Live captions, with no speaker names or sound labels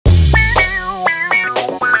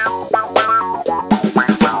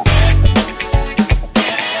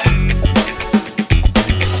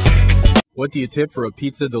What do you tip for a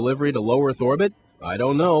pizza delivery to low Earth orbit? I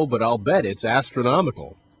don't know, but I'll bet it's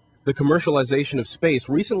astronomical. The commercialization of space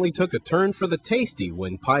recently took a turn for the tasty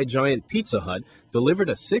when pie giant Pizza Hut delivered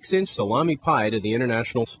a 6-inch salami pie to the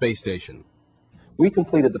International Space Station. We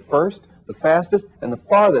completed the first, the fastest, and the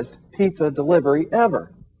farthest pizza delivery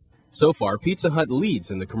ever. So far, Pizza Hut leads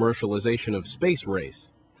in the commercialization of space race.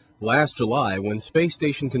 Last July, when space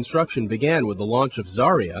station construction began with the launch of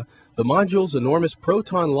Zarya, the module's enormous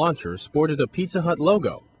Proton launcher sported a Pizza Hut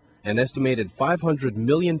logo. An estimated 500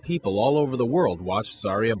 million people all over the world watched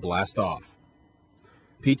Zarya blast off.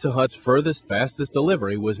 Pizza Hut's furthest, fastest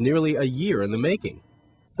delivery was nearly a year in the making.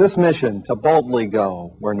 This mission to boldly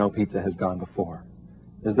go where no pizza has gone before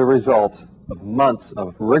is the result of months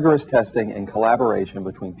of rigorous testing and collaboration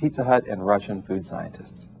between Pizza Hut and Russian food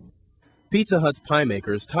scientists. Pizza Hut's pie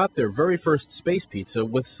makers topped their very first space pizza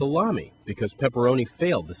with salami because pepperoni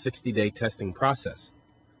failed the 60-day testing process.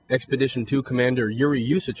 Expedition 2 Commander Yuri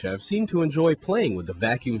Usachev seemed to enjoy playing with the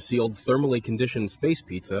vacuum-sealed, thermally conditioned space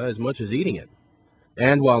pizza as much as eating it.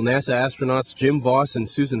 And while NASA astronauts Jim Voss and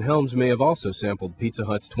Susan Helms may have also sampled Pizza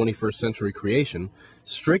Hut's 21st century creation,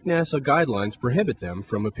 strict NASA guidelines prohibit them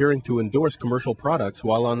from appearing to endorse commercial products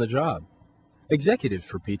while on the job. Executives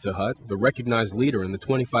for Pizza Hut, the recognized leader in the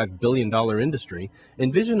 $25 billion industry,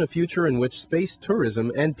 envision a future in which space tourism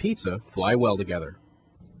and pizza fly well together.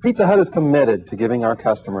 Pizza Hut is committed to giving our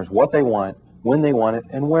customers what they want, when they want it,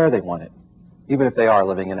 and where they want it, even if they are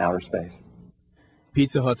living in outer space.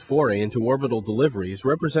 Pizza Hut's foray into orbital deliveries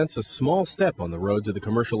represents a small step on the road to the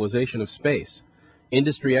commercialization of space.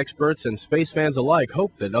 Industry experts and space fans alike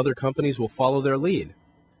hope that other companies will follow their lead.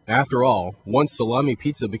 After all, once salami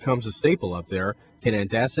pizza becomes a staple up there, can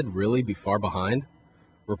antacid really be far behind?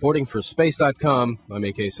 Reporting for Space.com, I'm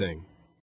A.K. Singh.